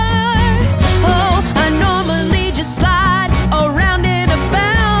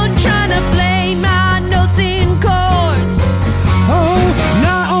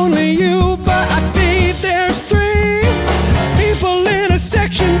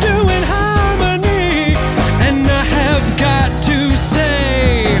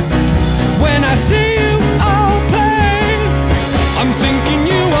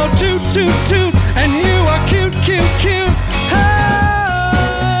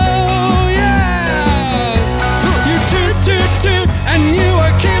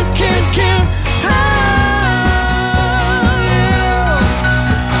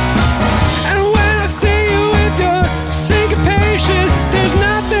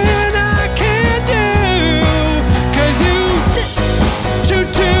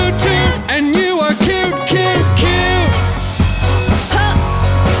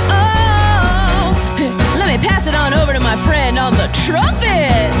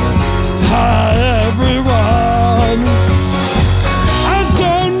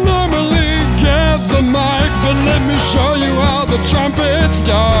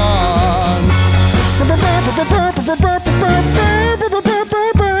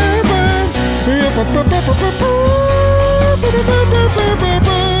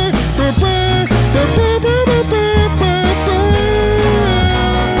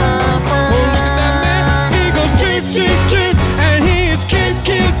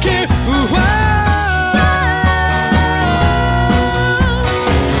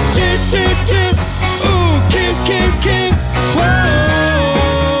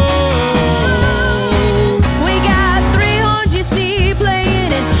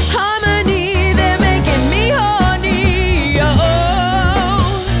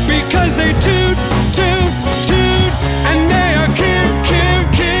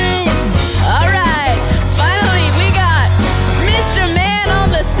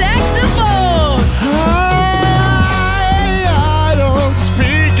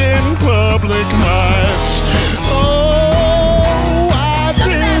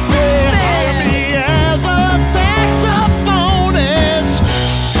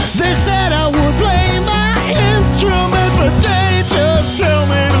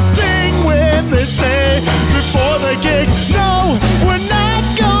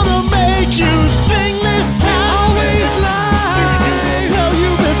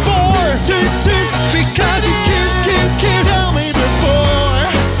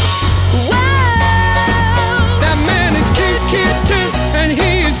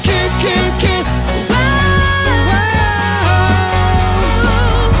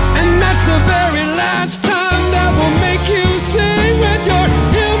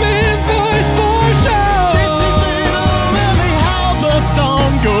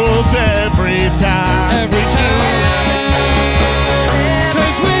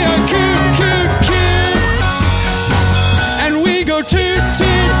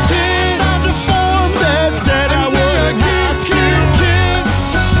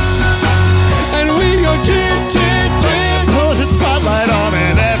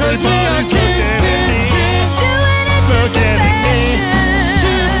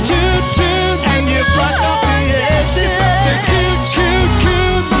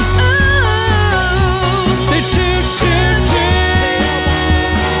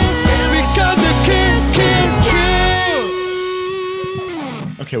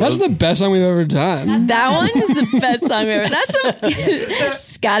Okay, That's the best song we've ever done. That one is the best song we've ever. That's the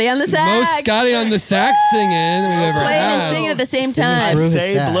Scotty on the sax. Most Scotty on the sax singing we've ever Playing and had. singing at the same time. I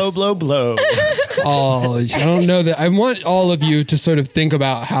say blow, blow, blow. Oh, I don't know that. I want all of you to sort of think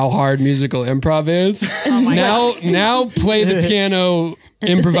about how hard musical improv is. Now play the piano,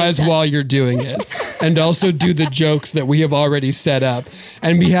 improvise while you're doing it, and also do the jokes that we have already set up,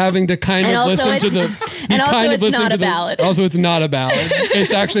 and be having to kind of listen to the. And also, it's not a ballad. Also, it's not a ballad.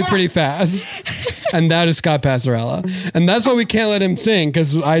 It's actually pretty fast, and that is Scott Passarella, and that's why we can't let him sing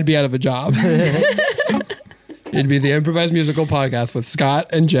because I'd be out of a job. It'd be the improvised musical podcast with Scott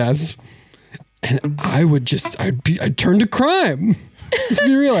and Jess. And I'd turn to crime. Let's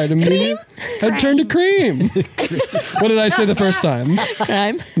be real. I'd turn to cream. What did I say the first time?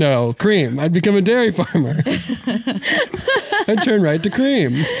 Crime? No, cream. I'd become a dairy farmer. I'd turn right to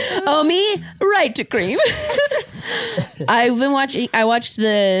cream. Oh, me? Right to cream. I watched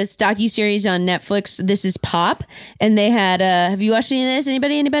the docuseries on Netflix, This Is Pop, and they had, have you watched any of this?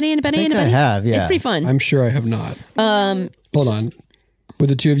 Anybody? I have, yeah. It's pretty fun. I'm sure I have not. Hold on. Would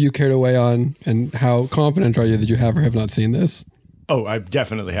the two of you care to weigh on, and how confident are you that you have or have not seen this? Oh, I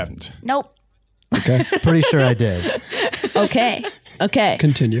definitely haven't. Nope. Okay. Pretty sure I did. Okay.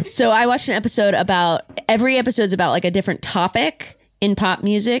 Continue. So I watched an episode every episode's about like a different topic in pop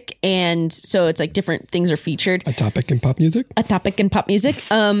music, and so it's like different things are featured. A topic in pop music?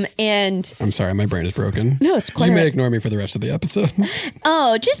 And I'm sorry, my brain is broken. No, it's quite You may right. ignore me for the rest of the episode.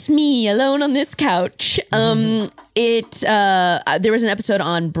 Oh, just me alone on this couch. There was an episode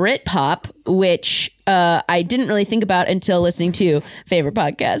on Britpop, which I didn't really think about until listening to favorite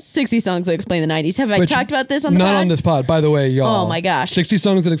podcast, 60 Songs That Explain the 90s. Have I talked about this on the pod? Not on this pod, by the way, y'all. Oh my gosh. 60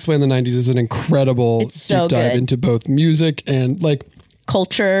 Songs That Explain the 90s is an incredible so deep dive good. into both music and like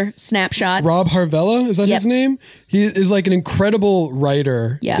culture snapshots. Rob Harvella, is that his name? He is like an incredible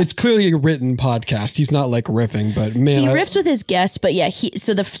writer. Yeah. It's clearly a written podcast. He's not like riffing, but man. He riffs with his guests, but yeah,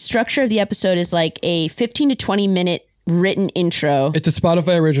 so the structure of the episode is like a 15 to 20 minute written intro. It's a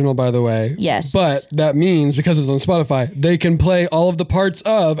Spotify original, by the way. Yes. But that means because it's on Spotify, they can play all of the parts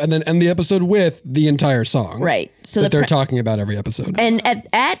of and then end the episode with the entire song. Right. So that they're talking about every episode. And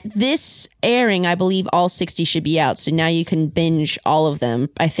at this airing, I believe all 60 should be out. So now you can binge all of them.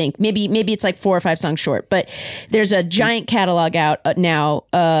 I think maybe it's like 4 or 5 songs short, but there's a giant catalog out now.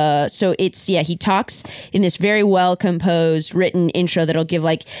 So it's, he talks in this very well composed written intro that'll give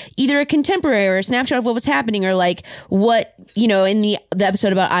like either a contemporary or a snapshot of what was happening, or like what, in the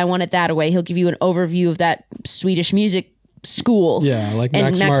episode about I Want It That Way, he'll give you an overview of that Swedish music school. Yeah, like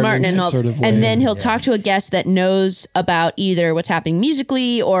and Max Martin and all, sort of way. and then he'll talk to a guest that knows about either what's happening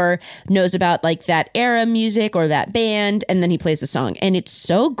musically or knows about like that era music or that band, and then he plays the song, and it's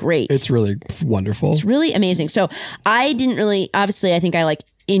so great. It's really wonderful. It's really amazing. So I didn't really, obviously I think I like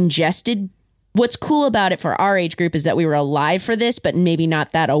ingested. What's cool about it for our age group is that we were alive for this, but maybe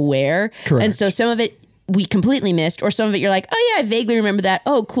not that aware. Correct. And so some of it we completely missed, or some of it you're like, oh yeah, I vaguely remember that.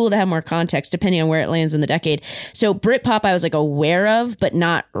 Oh, cool to have more context depending on where it lands in the decade. So Britpop I was like aware of, but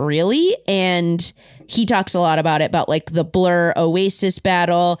not really. And he talks a lot about it, about like the Blur Oasis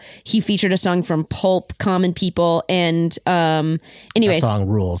battle. He featured a song from Pulp, Common People, and anyways, that song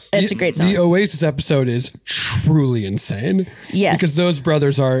rules. It's a great song. The Oasis episode is truly insane. Yes. Because those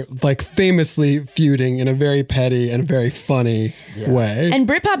brothers are like famously feuding in a very petty and very funny way. And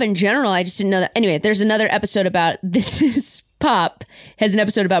Britpop in general, I just didn't know that. Anyway, there's another episode about This Is Pop, has an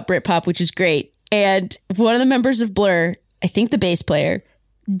episode about Britpop, which is great. And one of the members of Blur, I think the bass player,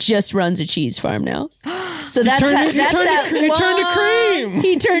 just runs a cheese farm now. So that's he turned to cream.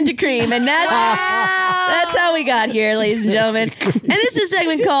 He turned to cream, and that's how we got here, ladies and gentlemen. And this is a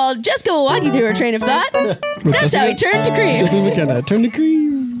segment called Jessica will walk you through her train of thought. That's how he turned to cream. Jessica McKenna turned to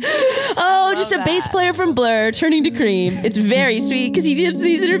cream. Oh, just a bass player from Blur turning to cream. It's very sweet because he gives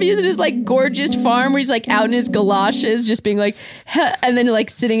these interviews in his like gorgeous farm where he's like out in his galoshes, just being like, and then like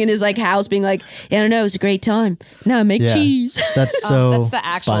sitting in his like house being like, yeah, I don't know, it was a great time. Now I make cheese. That's so that's the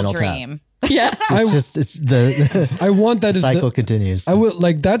actual Spinal dream. Tap. Yeah. It's the I want that cycle continues. I would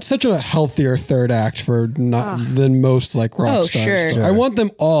like that's such a healthier third act for not than most like rock stars. Sure. I want them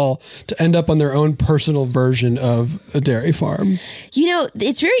all to end up on their own personal version of a dairy farm.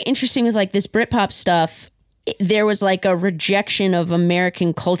 It's very interesting with like this Britpop stuff. There was like a rejection of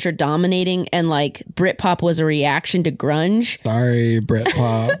American culture dominating, and like Britpop was a reaction to grunge. Sorry,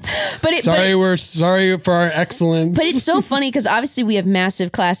 Britpop. We're sorry for our excellence. But it's so funny because obviously we have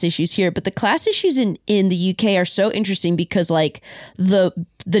massive class issues here, but the class issues in the UK are so interesting because like the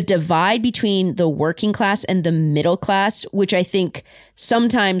divide between the working class and the middle class, which I think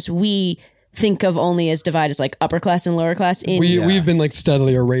sometimes we think of only as divided as like upper class and lower class. We've been like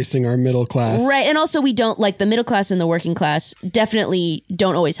steadily erasing our middle class. Right. And also we don't like the middle class and the working class definitely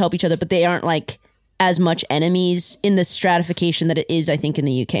don't always help each other, but they aren't like as much enemies in the stratification that it is, I think, in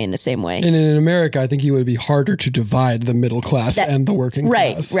the UK in the same way. And in America, I think it would be harder to divide the middle class and the working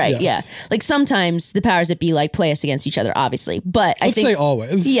class. Right, yes. Yeah. Like sometimes the powers that be like play us against each other, obviously. But I think say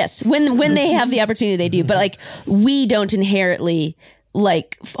always. Yes. When they have the opportunity, they do. But like we don't inherently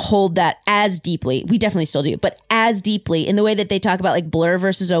like hold that as deeply. We definitely still do, but as deeply in the way that they talk about like Blur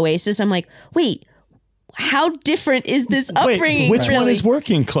versus Oasis. I'm like, wait, how different is this upbringing? Which one is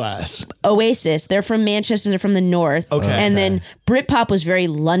working class? Oasis. They're from Manchester. They're from the north. Okay. And then Britpop was very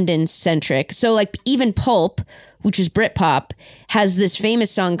London centric. So like even Pulp, which was Britpop, has this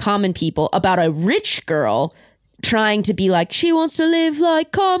famous song Common People about a rich girl trying to be like, she wants to live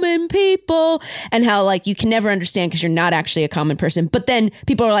like common people, and how like you can never understand because you're not actually a common person. But then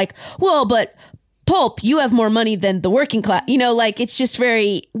people are like, well, but Pulp, you have more money than the working class. You know, like it's just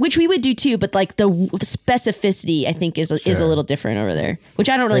very, which we would do too, but like the specificity I think is a little different over there, which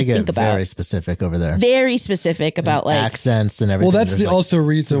I don't really think about. Very specific over there. Very specific about like accents and everything. Well, that's the also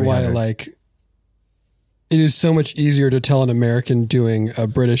reason why like it is so much easier to tell an American doing a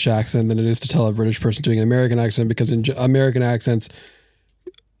British accent than it is to tell a British person doing an American accent, because in American accents,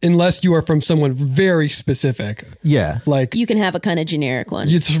 unless you are from someone very specific, like you can have a kind of generic one.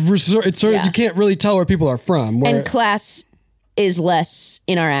 It's sort of, you can't really tell where people are from. And class is less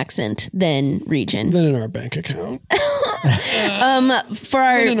in our accent than region. Than in our bank account. For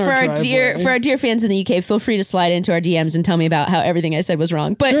our dear fans in the UK, feel free to slide into our DMs and tell me about how everything I said was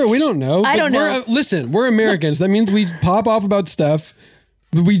wrong. But sure, we don't know. I don't know. Listen, we're Americans. That means we pop off about stuff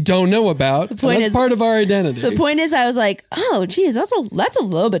that we don't know about. That's part of our identity. The point is, I was like, oh, geez, that's a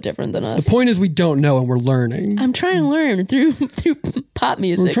little bit different than us. The point is, we don't know and we're learning. I'm trying to learn through pop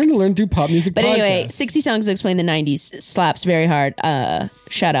music. We're trying to learn through pop music. But anyway, 60 Songs to Explain the 90s slaps very hard.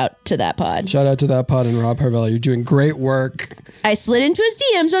 Shout out to that pod. Shout out to that pod and Rob Harvella. You're doing great work. I slid into his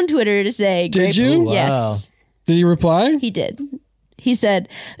DMs on Twitter to say, did you? Wow. Yes. Wow. Did he reply? He did. He said,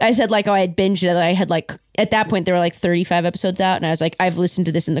 I said like, oh, I had binged it. I had like, at that point, there were like 35 episodes out. And I was like, I've listened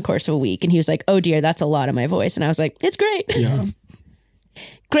to this in the course of a week. And he was like, oh dear, that's a lot of my voice. And I was like, it's great. Yeah.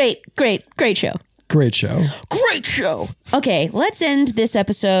 Great show. Great show. Great show. Okay, let's end this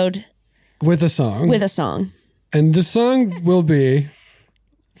episode with a song. And the song will be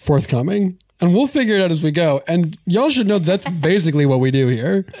forthcoming. And we'll figure it out as we go. And y'all should know that's basically what we do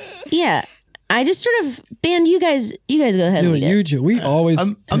here. Yeah. I just sort of, Ben, you guys go ahead. We always.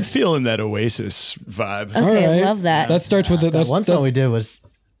 I'm feeling that Oasis vibe. Okay, all right. I love that. That starts with that one song we did was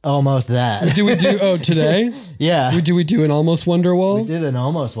almost that. Do we do today? Yeah. Do we do an almost Wonderwall? We did an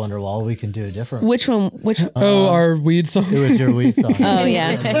almost Wonderwall. We can do a different. Which one? Our weed song. It was your weed song. Oh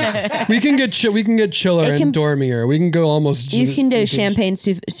yeah. we can get chiller and dormier. We can go almost. You can do Champagne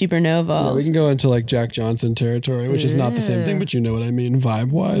Supernova. Yeah, we can go into like Jack Johnson territory, which is not the same thing, but you know what I mean, vibe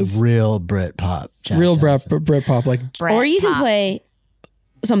wise. Real Brit pop. Real Brit pop, like. Or you can play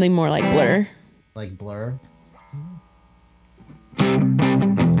something more like Blur. Like Blur.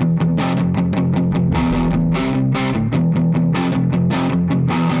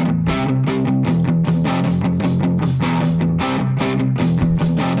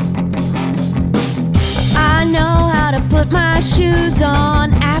 Put my shoes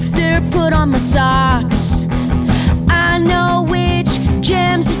on after put on my socks. I know which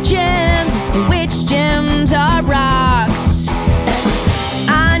gems are gems and which gems are rocks.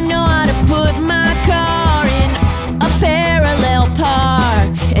 I know how to put my car in a parallel park,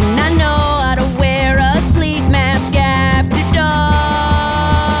 and I know how to wear a sleep mask after dark.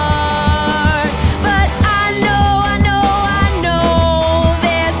 But I know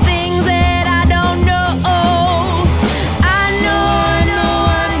there's things that I don't know.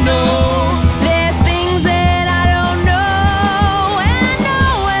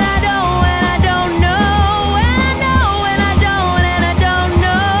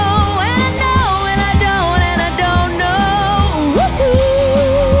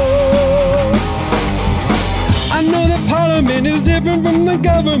 From the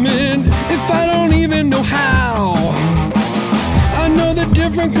government, if I don't even know how. I know that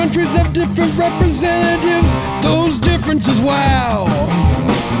different countries have different representatives. Those differences, wow.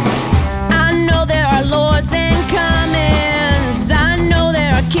 I know there are lords and commons. I know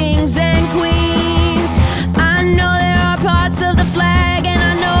there are kings and queens. I know there are parts of the flag, and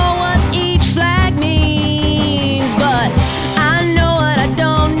I know what each flag means. But I know what I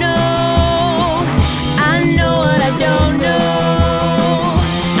don't know. I know what I don't know.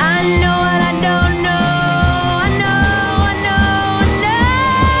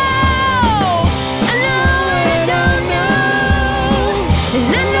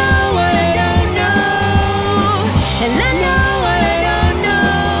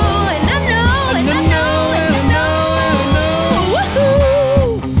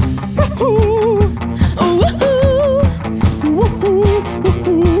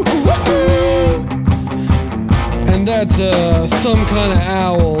 some kind of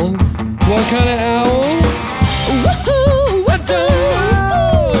owl. What kind of owl? Woohoo! I don't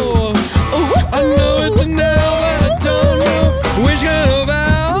know. I know it's an owl, but I don't know which kind of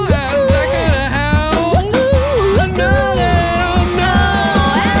owl has that kind of howl. I know that I don't know.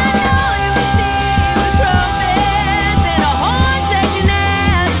 And I know it was sing with trumpets, and a horn section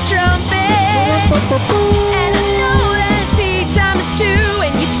has a trumpet. And I know that tea time is 2,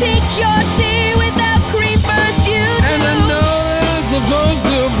 and you take your tea without cream first, you do. And I know that I'm supposed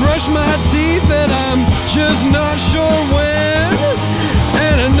to brush my teeth, and I'm just not sure when.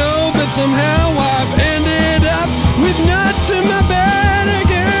 And I know that somehow I've ended up with nuts in my bed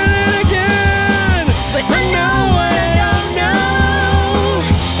again and again. But I know what I don't know,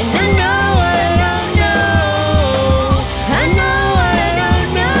 and I know what I don't know. I know what I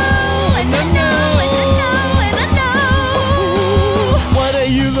don't know, and I know, and I know, and I know. What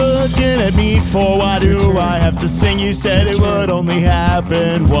are you looking at me for? Why do I have to sing? You said it would only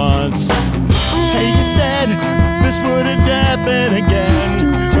happen once. Hey, you said this wouldn't happen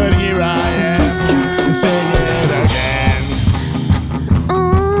again, but here I am, singing it again.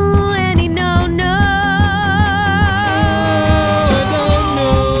 Ooh, and he no.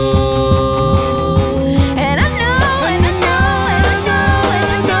 And I know, and I know, and I know, and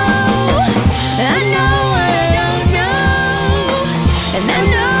I know. I know what I don't know, and I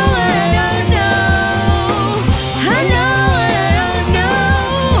know what I don't know. I know what I don't know.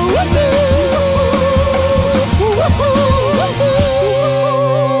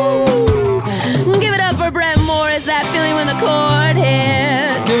 Give it up for Brett Moore. Is that feeling when the chord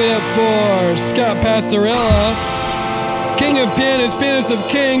hits? Give it up for Scott Passarella, king of pianists, pianist of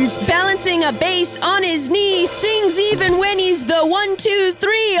kings. Balancing a bass on his knee, sings even when he's the 1, 2,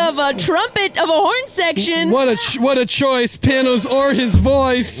 3 of a trumpet of a horn section. What a choice, pianos or his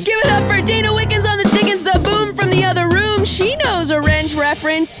voice. Give it up for Dana Wickens on the Stickens, the boom from the other room. She knows a wrench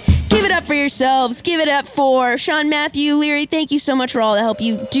reference. Give it up for yourselves. Give it up for Sean Matthew Leary. Thank you so much for all the help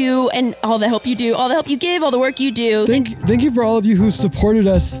you do, and all the help you do, all the help you give, all the work you do. Thank you for all of you who supported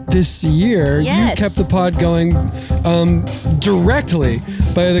us this year. Yes. You kept the pod going directly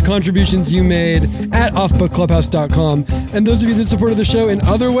by the contributions you made at offbookclubhouse.com. And those of you that supported the show in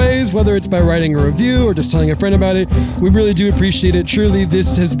other ways, whether it's by writing a review or just telling a friend about it, we really do appreciate it. Truly,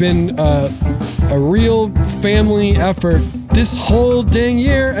 this has been a real family effort this whole dang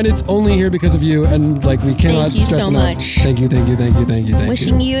year, and it's only here because of you. And like, we cannot Thank you stress so enough. much. Thank you.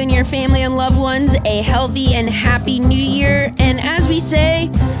 Wishing you and your family and loved ones a healthy and happy new year. And as we say,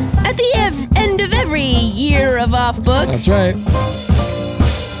 at the end of every year of Off Book. That's right.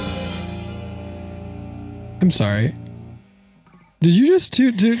 I'm sorry. Did you just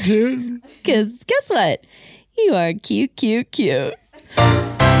toot? Because guess what? You are cute.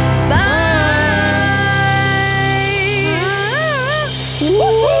 Bye.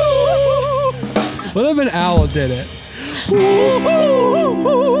 What if an owl did it?